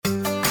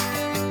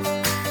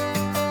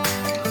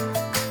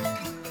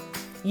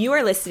You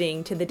are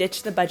listening to the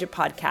Ditch the Budget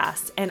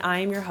podcast, and I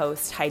am your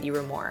host, Heidi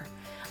Ramore.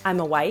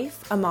 I'm a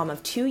wife, a mom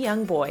of 2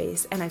 young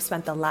boys, and I've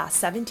spent the last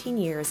 17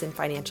 years in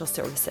financial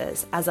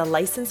services as a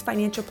licensed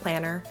financial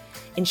planner,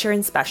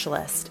 insurance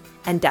specialist,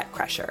 and debt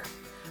crusher.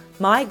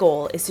 My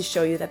goal is to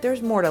show you that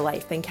there's more to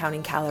life than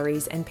counting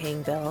calories and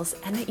paying bills,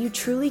 and that you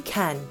truly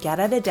can get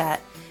out of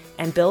debt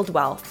and build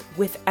wealth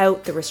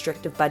without the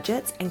restrictive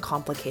budgets and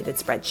complicated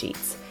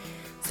spreadsheets.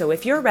 So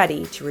if you're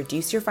ready to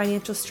reduce your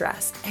financial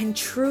stress and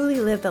truly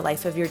live the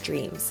life of your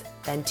dreams,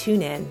 then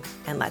tune in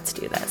and let's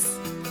do this.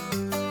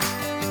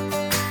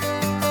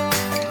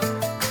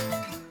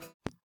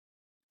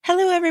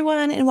 Hello,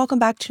 everyone, and welcome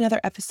back to another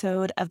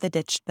episode of the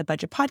Ditch the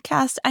Budget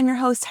podcast. I'm your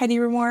host, Heidi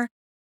Ramore,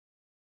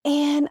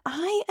 and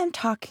I am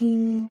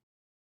talking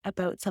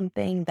about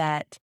something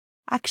that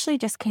actually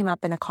just came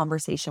up in a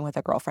conversation with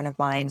a girlfriend of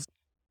mine.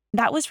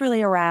 That was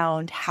really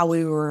around how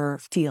we were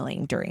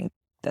feeling during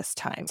this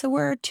time. So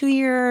we're 2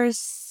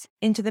 years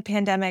into the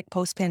pandemic,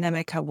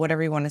 post-pandemic,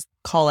 whatever you want to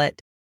call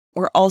it.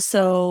 We're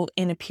also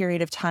in a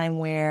period of time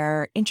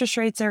where interest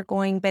rates are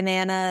going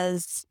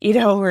bananas.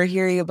 We're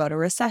hearing about a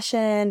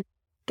recession,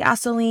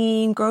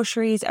 gasoline,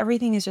 groceries,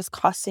 everything is just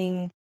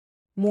costing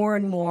more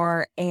and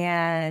more.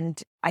 And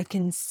I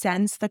can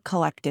sense the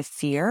collective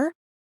fear.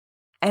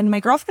 And my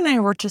girlfriend and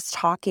I were just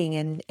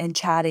talking and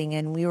chatting,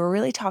 and we were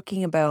really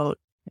talking about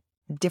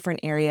different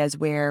areas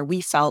where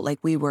we felt like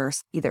we were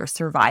either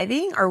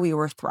surviving or we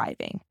were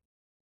thriving.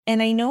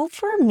 And I know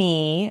for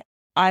me,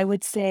 I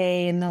would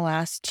say in the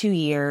last 2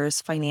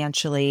 years,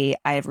 financially,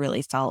 I've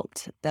really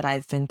felt that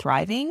I've been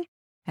thriving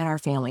and our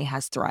family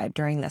has thrived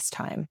during this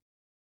time.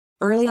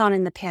 Early on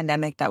in the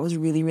pandemic, that was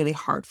really, really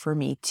hard for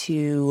me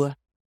to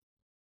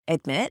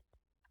admit.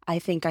 I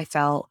think I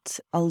felt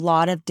a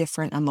lot of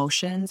different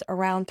emotions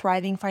around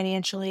thriving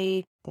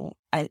financially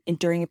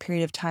during a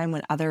period of time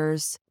when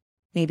others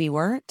maybe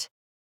weren't.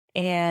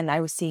 And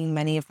I was seeing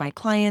many of my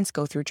clients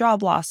go through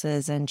job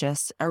losses and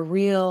just a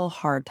real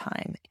hard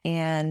time.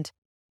 And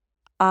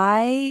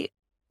I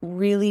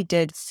really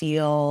did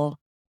feel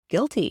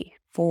guilty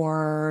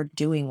for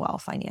doing well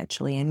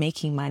financially and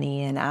making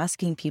money and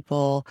asking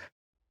people,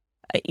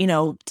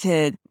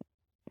 to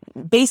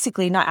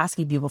basically not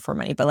asking people for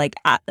money, but like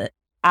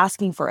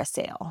asking for a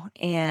sale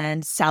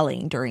and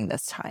selling during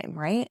this time,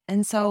 right?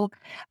 And so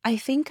I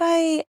think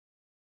I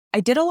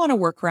did a lot of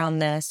work around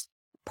this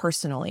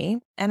personally,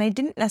 and I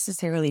didn't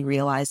necessarily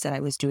realize that I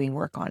was doing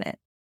work on it.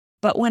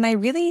 But when I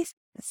really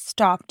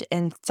stopped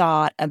and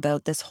thought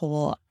about this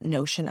whole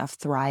notion of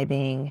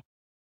thriving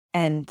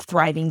and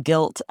thriving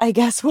guilt, I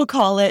guess we'll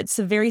call it, it's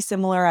very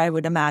similar, I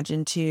would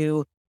imagine,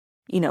 to,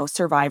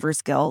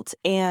 survivor's guilt.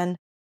 And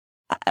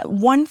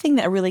one thing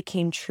that really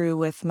came true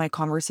with my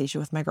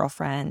conversation with my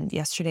girlfriend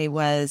yesterday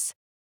was,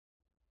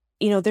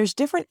 there's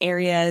different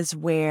areas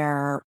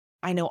where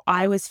I know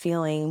I was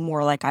feeling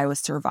more like I was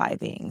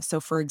surviving. So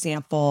for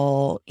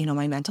example,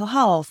 my mental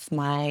health,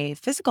 my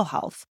physical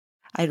health,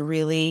 I've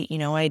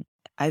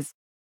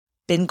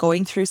been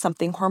going through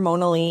something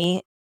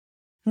hormonally,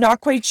 not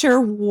quite sure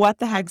what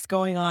the heck's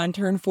going on,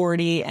 turned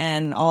 40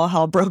 and all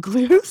hell broke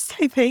loose,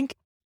 I think.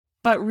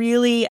 But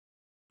really,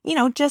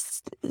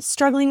 just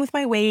struggling with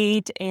my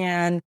weight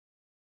and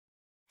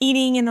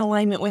eating in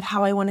alignment with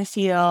how I want to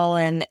feel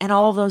and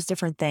all of those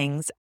different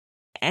things.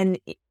 And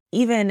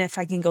even if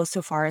I can go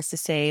so far as to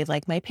say,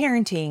 like, my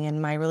parenting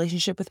and my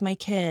relationship with my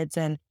kids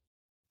and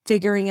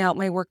figuring out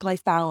my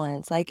work-life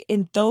balance, like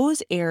in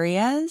those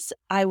areas,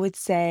 I would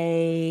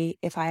say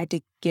if I had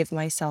to give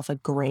myself a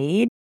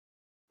grade,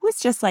 it was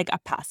just like a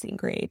passing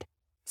grade.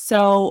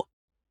 So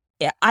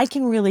yeah, I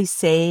can really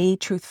say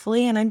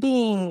truthfully, and I'm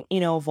being,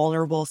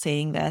 vulnerable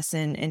saying this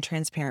and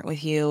transparent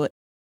with you,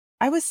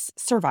 I was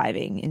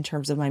surviving in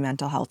terms of my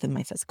mental health and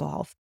my physical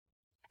health.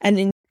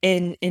 And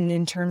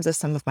in terms of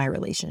some of my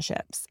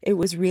relationships, it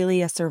was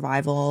really a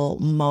survival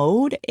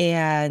mode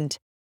and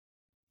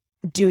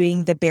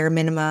doing the bare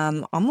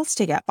minimum almost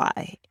to get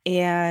by.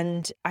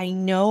 And I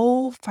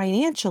know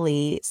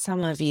financially,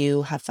 some of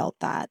you have felt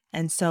that.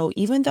 And so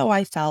even though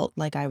I felt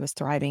like I was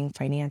thriving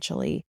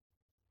financially,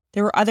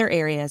 there were other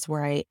areas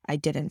where I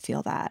didn't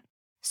feel that.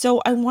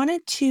 So I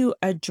wanted to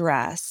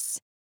address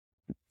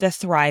the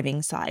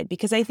thriving side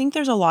because I think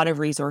there's a lot of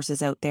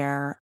resources out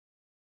there.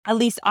 At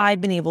least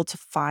I've been able to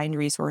find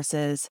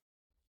resources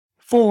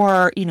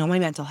for, my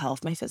mental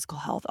health, my physical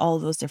health, all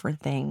of those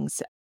different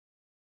things,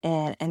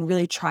 and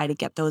really try to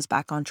get those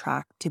back on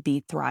track to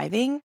be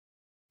thriving.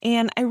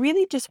 And I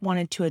really just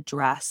wanted to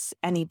address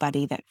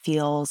anybody that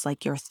feels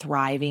like you're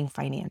thriving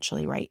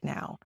financially right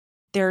now.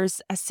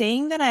 There's a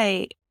saying that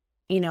it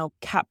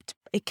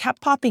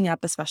kept popping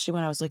up, especially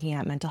when I was looking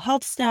at mental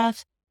health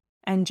stuff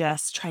and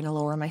just trying to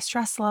lower my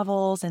stress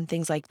levels and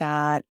things like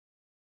that.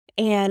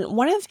 And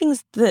one of the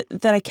things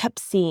that I kept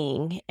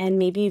seeing, and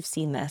maybe you've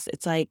seen this,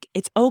 it's like,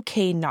 it's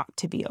okay not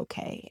to be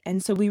okay.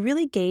 And so we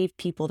really gave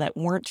people that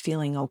weren't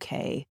feeling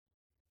okay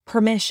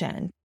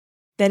permission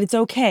that it's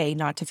okay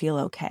not to feel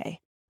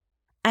okay.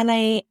 And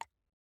I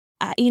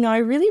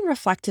really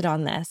reflected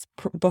on this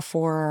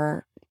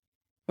before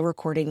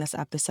recording this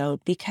episode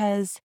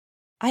because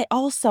I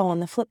also, on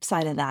the flip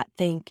side of that,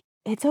 think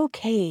it's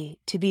okay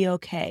to be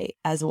okay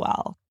as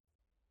well.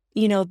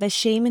 The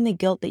shame and the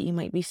guilt that you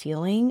might be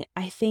feeling,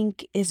 I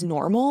think is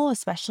normal,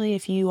 especially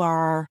if you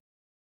are,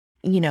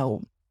 you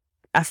know,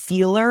 a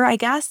feeler, I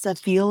guess, a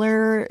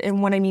feeler.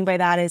 And what I mean by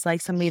that is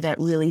like somebody that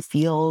really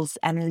feels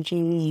energy.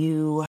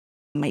 You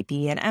might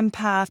be an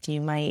empath.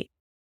 You might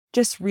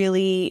just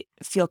really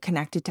feel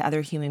connected to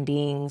other human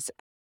beings.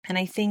 And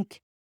I think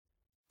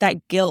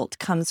that guilt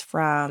comes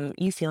from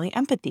you feeling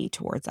empathy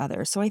towards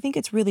others. So I think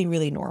it's really,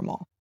 really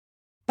normal.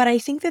 But I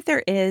think that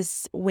there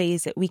is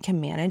ways that we can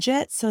manage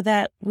it so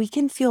that we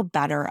can feel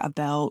better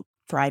about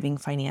thriving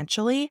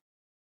financially.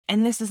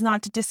 And this is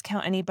not to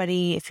discount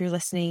anybody if you're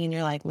listening and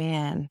you're like,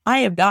 man, I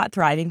am not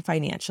thriving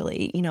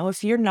financially.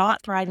 If you're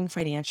not thriving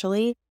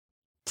financially,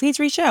 please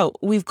reach out.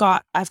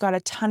 I've got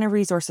a ton of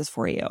resources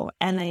for you.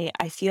 And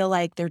I feel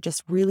like there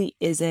just really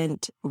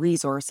isn't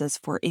resources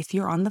for if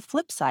you're on the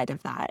flip side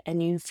of that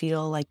and you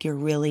feel like you're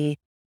really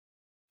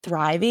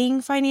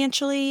thriving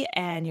financially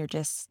and you're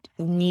just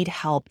need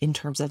help in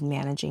terms of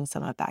managing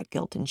some of that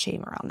guilt and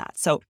shame around that.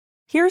 So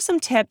here are some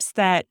tips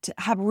that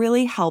have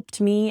really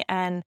helped me.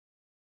 And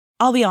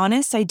I'll be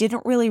honest, I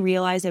didn't really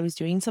realize I was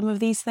doing some of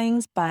these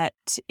things, but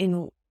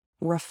in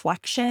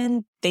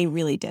reflection, they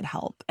really did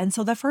help. And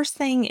so the first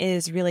thing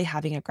is really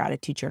having a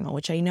gratitude journal,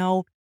 which I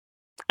know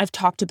I've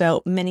talked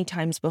about many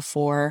times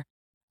before.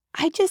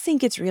 I just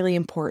think it's really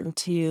important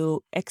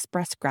to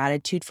express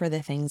gratitude for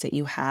the things that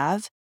you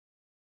have.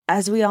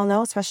 As we all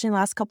know, especially in the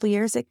last couple of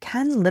years, it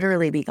can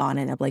literally be gone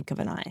in a blink of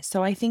an eye.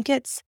 So I think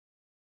it's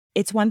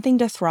one thing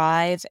to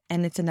thrive,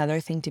 and it's another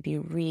thing to be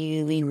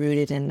really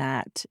rooted in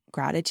that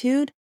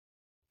gratitude,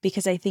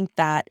 because I think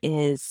that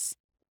is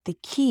the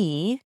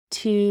key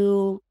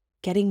to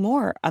getting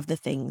more of the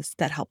things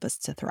that help us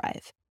to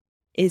thrive,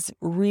 is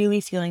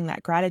really feeling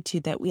that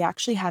gratitude that we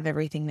actually have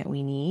everything that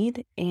we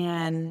need.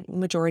 And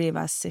majority of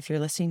us, if you're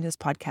listening to this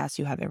podcast,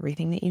 you have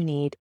everything that you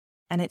need.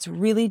 And it's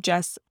really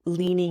just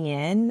leaning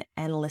in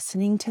and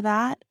listening to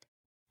that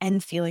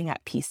and feeling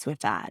at peace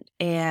with that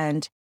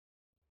and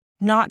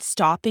not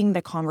stopping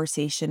the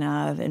conversation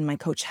of, and my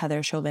coach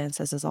Heather Chauvin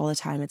says this all the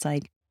time, it's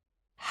like,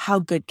 how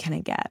good can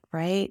it get,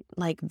 right?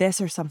 Like this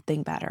or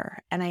something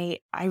better. And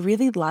I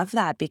really love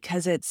that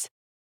because it's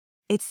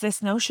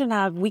this notion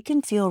of we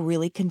can feel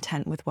really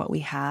content with what we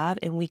have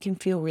and we can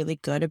feel really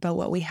good about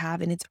what we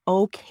have. And it's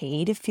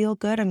okay to feel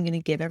good. I'm going to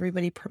give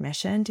everybody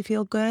permission to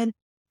feel good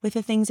with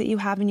the things that you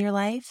have in your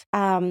life.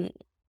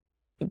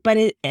 But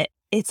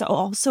it's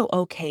also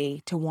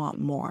okay to want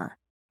more.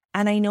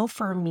 And I know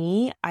for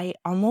me, I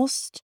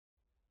almost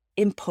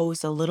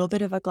imposed a little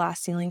bit of a glass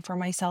ceiling for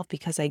myself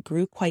because I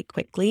grew quite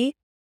quickly.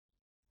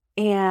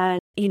 And,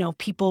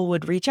 people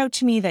would reach out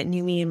to me that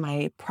knew me in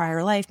my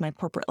prior life, my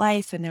corporate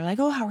life, and they're like,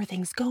 oh, how are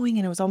things going?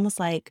 And it was almost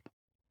like,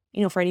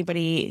 for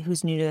anybody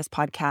who's new to this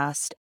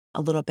podcast,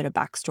 a little bit of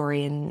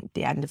backstory. In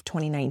the end of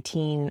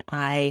 2019,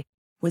 I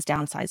was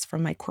downsized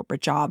from my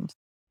corporate job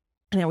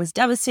and I was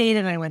devastated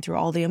and I went through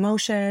all the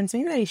emotions.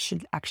 Maybe I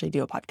should actually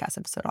do a podcast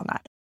episode on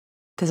that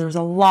because there was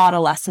a lot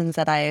of lessons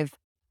that I'm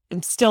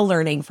still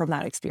learning from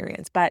that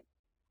experience. But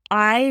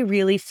I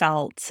really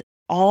felt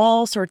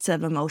all sorts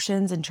of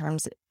emotions in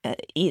terms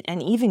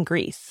and even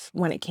grief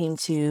when it came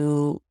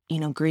to,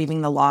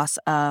 grieving the loss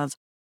of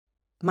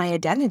my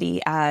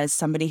identity as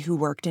somebody who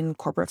worked in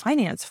corporate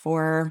finance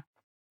for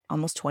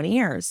almost 20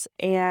 years.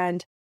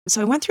 And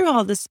so I went through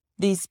all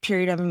these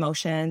period of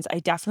emotions. I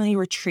definitely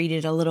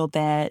retreated a little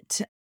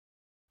bit.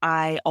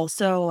 I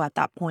also at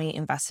that point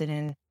invested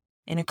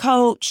in a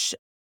coach.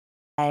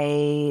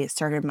 I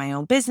started my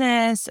own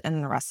business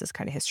and the rest is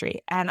kind of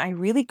history. And I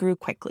really grew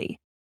quickly.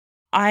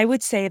 I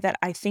would say that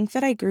I think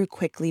that I grew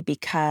quickly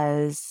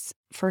because,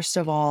 first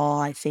of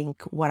all, I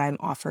think what I'm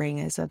offering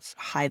is of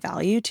high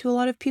value to a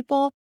lot of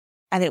people.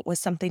 And it was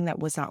something that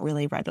was not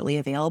really readily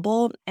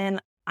available. And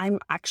I'm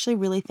actually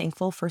really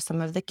thankful for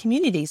some of the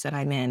communities that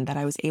I'm in that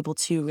I was able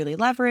to really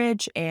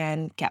leverage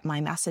and get my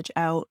message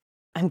out.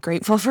 I'm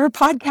grateful for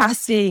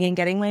podcasting and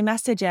getting my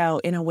message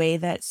out in a way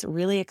that's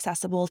really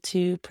accessible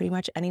to pretty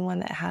much anyone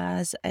that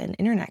has an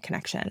internet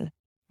connection,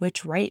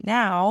 which right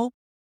now,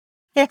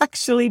 I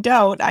actually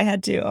don't. I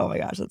had to. Oh my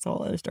gosh, that's a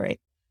whole other story.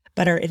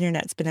 But our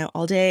internet's been out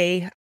all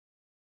day.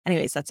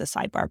 Anyways, that's a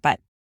sidebar. But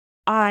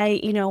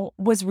I,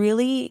 was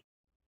really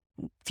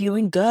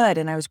feeling good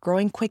and I was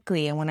growing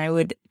quickly. And when I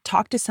would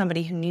talk to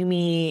somebody who knew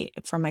me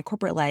from my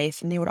corporate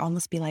life, and they would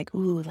almost be like,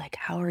 ooh, like,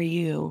 how are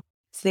you?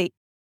 So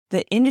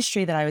the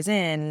industry that I was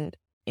in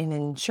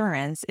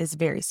insurance is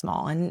very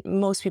small and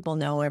most people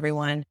know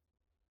everyone.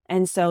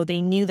 And so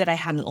they knew that I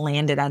hadn't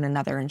landed at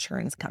another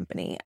insurance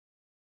company.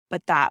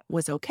 But that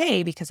was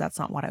okay because that's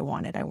not what I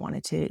wanted. I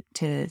wanted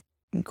to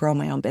grow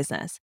my own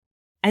business.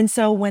 And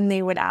so when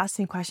they would ask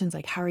me questions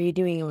like, how are you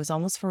doing? It was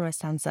almost from a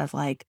sense of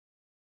like,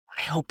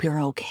 I hope you're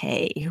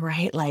okay,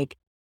 right? Like,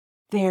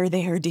 there,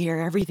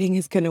 dear, everything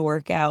is going to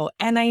work out.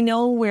 And I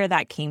know where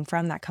that came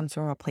from. That comes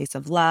from a place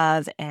of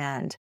love.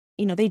 And,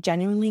 they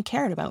genuinely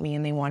cared about me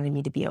and they wanted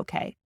me to be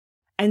okay.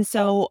 And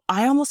so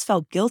I almost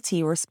felt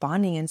guilty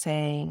responding and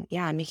saying,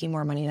 yeah, I'm making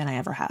more money than I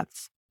ever have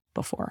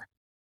before.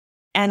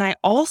 And I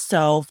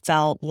also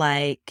felt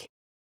like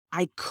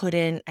I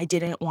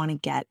didn't want to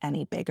get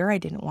any bigger. I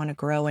didn't want to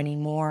grow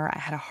anymore. I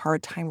had a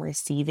hard time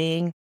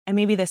receiving. And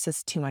maybe this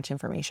is too much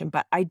information,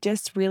 but I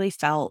just really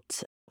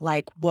felt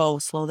like, whoa,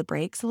 slow the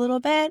brakes a little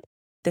bit.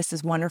 This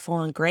is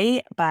wonderful and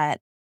great, but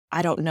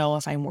I don't know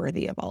if I'm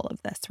worthy of all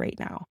of this right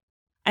now.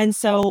 And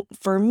so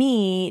for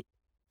me,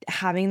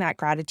 having that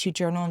gratitude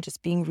journal and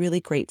just being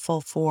really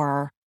grateful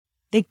for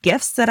the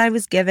gifts that I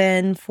was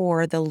given,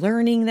 for the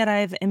learning that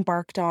I've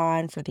embarked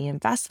on, for the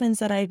investments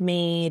that I've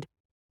made,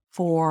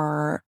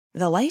 for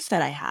the life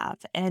that I have,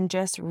 and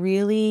just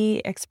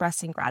really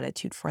expressing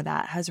gratitude for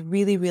that has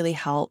really, really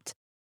helped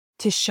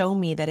to show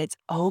me that it's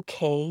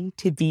okay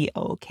to be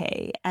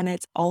okay. And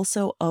it's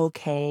also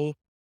okay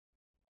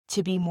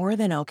to be more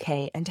than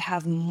okay and to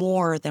have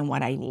more than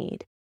what I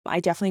need. I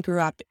definitely grew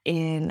up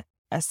in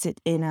a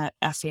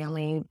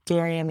family,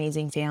 very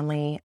amazing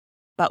family,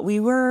 but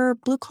we were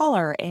blue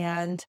collar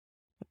and,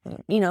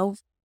 you know,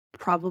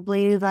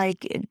 probably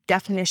like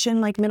definition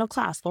like middle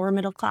class, lower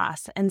middle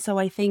class. And so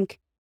I think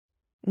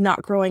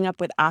not growing up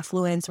with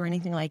affluence or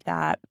anything like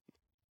that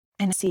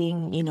and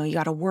seeing, you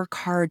got to work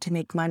hard to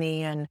make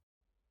money and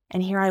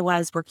here I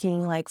was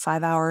working like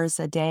 5 hours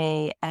a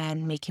day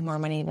and making more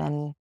money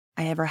than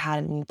I ever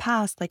had in the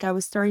past. Like I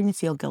was starting to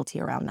feel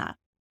guilty around that.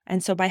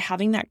 And so by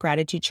having that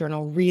gratitude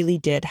journal really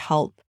did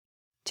help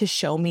to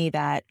show me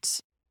that,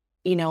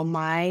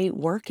 my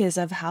work is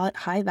of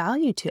high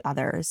value to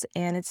others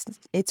and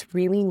it's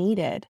really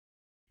needed.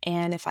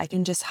 And if I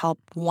can just help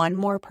one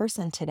more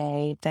person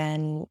today,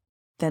 then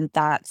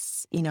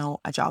that's,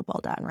 a job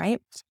well done,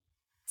 right?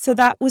 So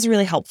that was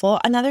really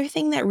helpful. Another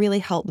thing that really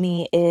helped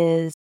me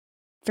is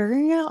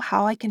figuring out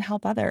how I can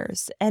help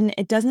others. And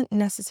it doesn't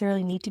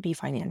necessarily need to be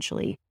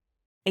financially.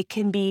 It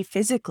can be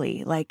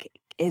physically. Like,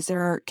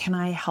 can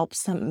I help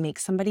make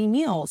somebody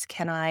meals?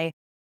 Can I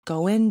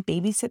go and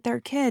babysit their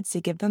kids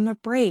to give them a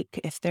break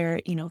if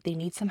if they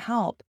need some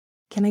help?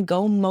 Can I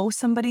go mow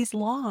somebody's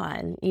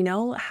lawn?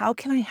 How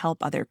can I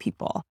help other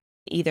people?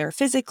 Either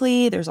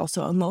physically, there's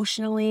also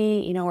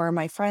emotionally, or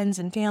my friends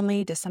and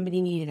family. Does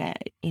somebody need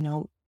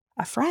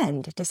a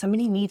friend? Does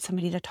somebody need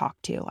somebody to talk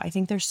to? I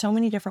think there's so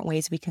many different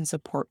ways we can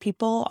support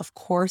people. Of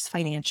course,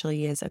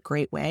 financially is a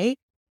great way.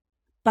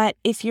 But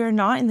if you're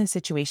not in the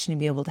situation to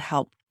be able to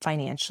help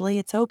financially,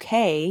 it's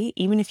okay.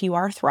 Even if you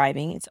are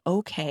thriving, it's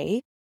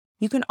okay.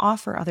 You can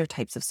offer other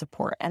types of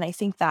support. And I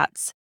think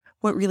that's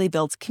what really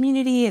builds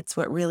community. It's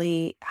what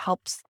really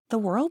helps the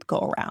world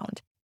go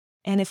around.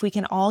 And if we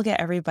can all get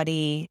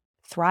everybody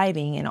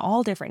thriving in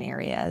all different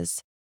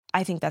areas,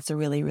 I think that's a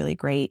really, really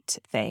great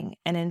thing.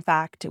 And in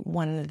fact,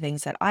 one of the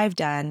things that I've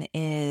done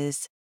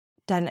is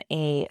done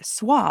a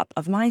swap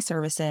of my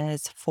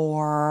services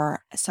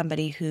for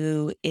somebody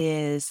who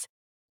is,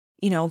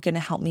 going to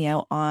help me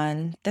out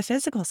on the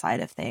physical side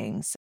of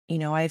things.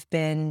 I've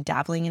been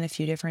dabbling in a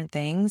few different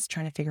things,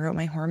 trying to figure out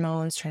my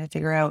hormones, trying to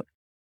figure out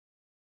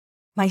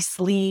my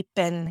sleep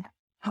and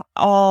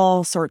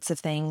all sorts of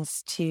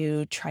things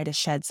to try to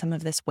shed some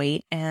of this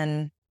weight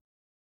and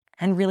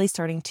really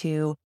starting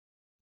to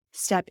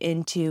step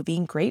into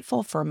being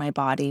grateful for my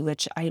body,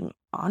 which I'm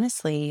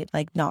honestly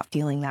like not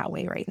feeling that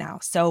way right now.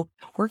 So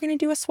we're going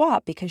to do a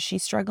swap because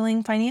she's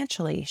struggling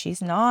financially.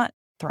 She's not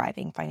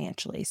thriving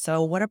financially.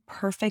 So what a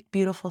perfect,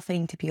 beautiful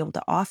thing to be able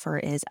to offer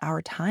is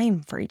our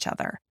time for each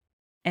other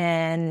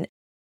and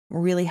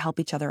really help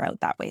each other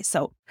out that way.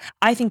 So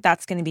I think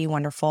that's going to be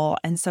wonderful.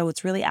 And so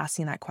it's really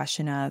asking that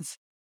question of,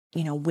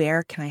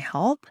 where can I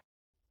help?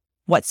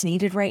 What's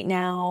needed right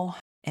now?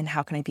 And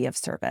how can I be of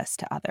service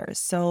to others?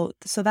 So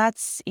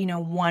that's,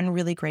 one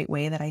really great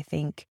way that I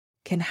think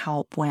can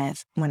help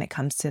with when it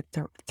comes to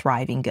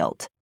thriving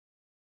guilt.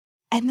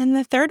 And then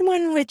the third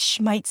one, which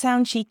might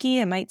sound cheeky,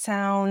 it might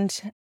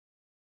sound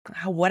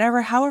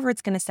however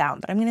it's going to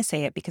sound, but I'm going to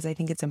say it because I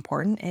think it's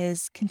important,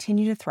 is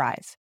continue to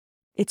thrive.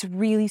 It's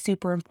really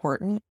super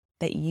important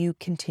that you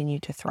continue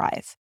to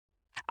thrive.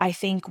 I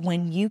think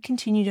when you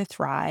continue to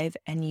thrive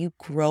and you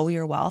grow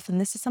your wealth, and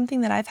this is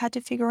something that I've had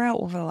to figure out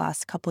over the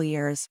last couple of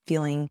years,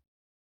 feeling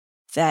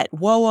that,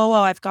 whoa,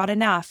 I've got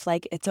enough,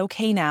 like it's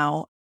okay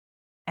now,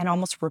 and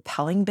almost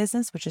repelling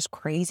business, which is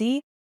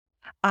crazy.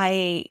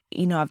 I'm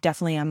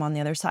on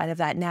the other side of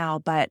that now,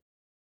 but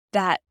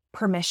that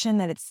permission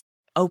that it's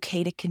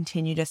okay to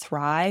continue to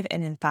thrive.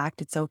 And in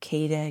fact, it's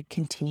okay to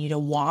continue to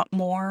want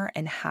more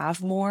and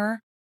have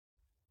more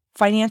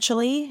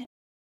financially.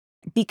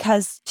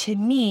 Because to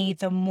me,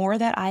 the more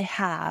that I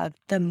have,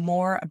 the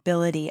more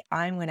ability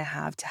I'm going to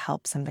have to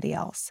help somebody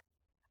else.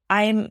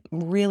 I'm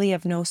really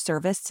of no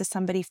service to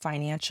somebody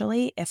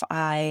financially if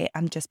I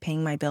am just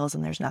paying my bills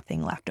and there's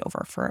nothing left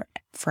over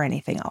for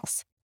anything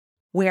else.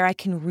 Where I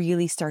can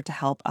really start to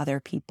help other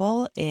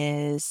people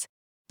is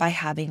by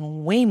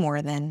having way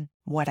more than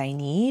what I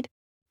need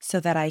so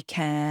that I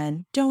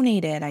can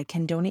donate it. I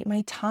can donate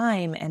my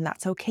time, and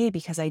that's okay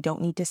because I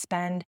don't need to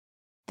spend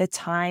the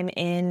time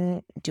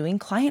in doing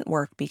client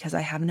work because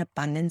I have an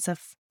abundance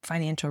of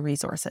financial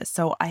resources.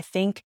 So I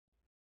think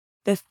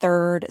the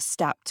third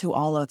step to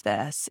all of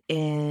this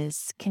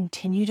is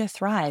continue to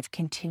thrive,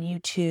 continue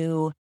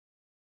to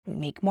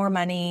make more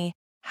money,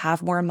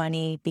 have more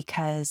money,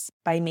 because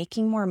by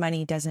making more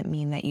money doesn't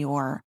mean that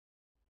you're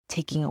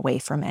taking away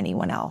from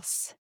anyone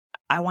else.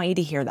 I want you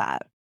to hear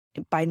that.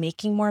 By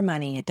making more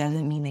money, it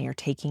doesn't mean that you're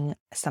taking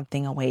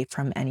something away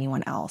from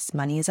anyone else.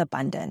 Money is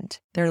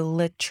abundant. They're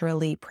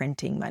literally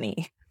printing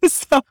money.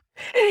 So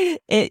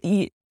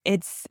it's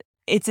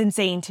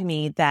insane to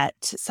me that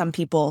some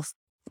people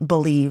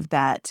believe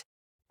that,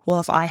 well,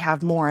 if I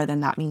have more, then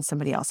that means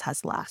somebody else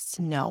has less.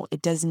 No,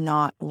 it does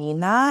not mean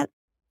that.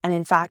 And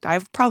in fact, I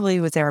probably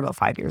was there about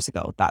 5 years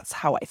ago. That's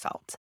how I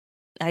felt.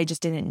 I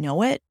just didn't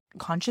know it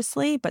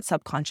consciously, but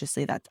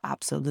subconsciously, that's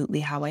absolutely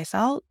how I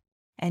felt.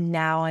 And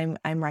now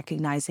I'm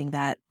recognizing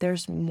that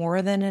there's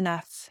more than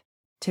enough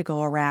to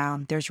go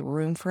around. There's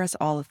room for us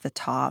all at the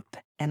top,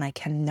 and I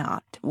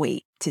cannot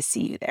wait to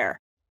see you there.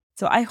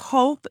 So I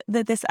hope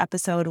that this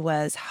episode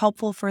was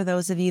helpful for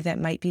those of you that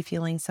might be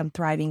feeling some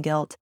thriving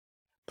guilt.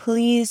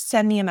 Please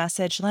send me a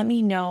message. Let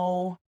me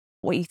know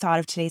what you thought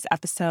of today's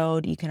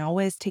episode. You can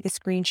always take a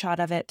screenshot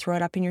of it, throw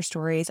it up in your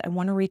stories. I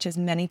want to reach as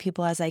many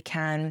people as I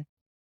can.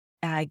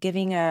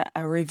 Giving a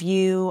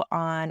review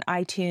on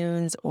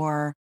iTunes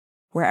or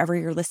wherever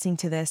you're listening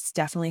to this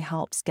definitely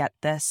helps get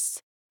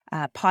this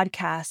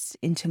podcast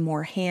into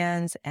more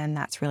hands. And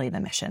that's really the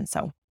mission.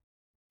 So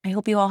I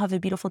hope you all have a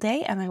beautiful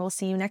day, and I will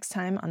see you next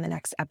time on the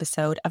next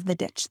episode of the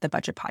Ditch the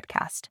Budget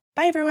podcast.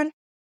 Bye, everyone.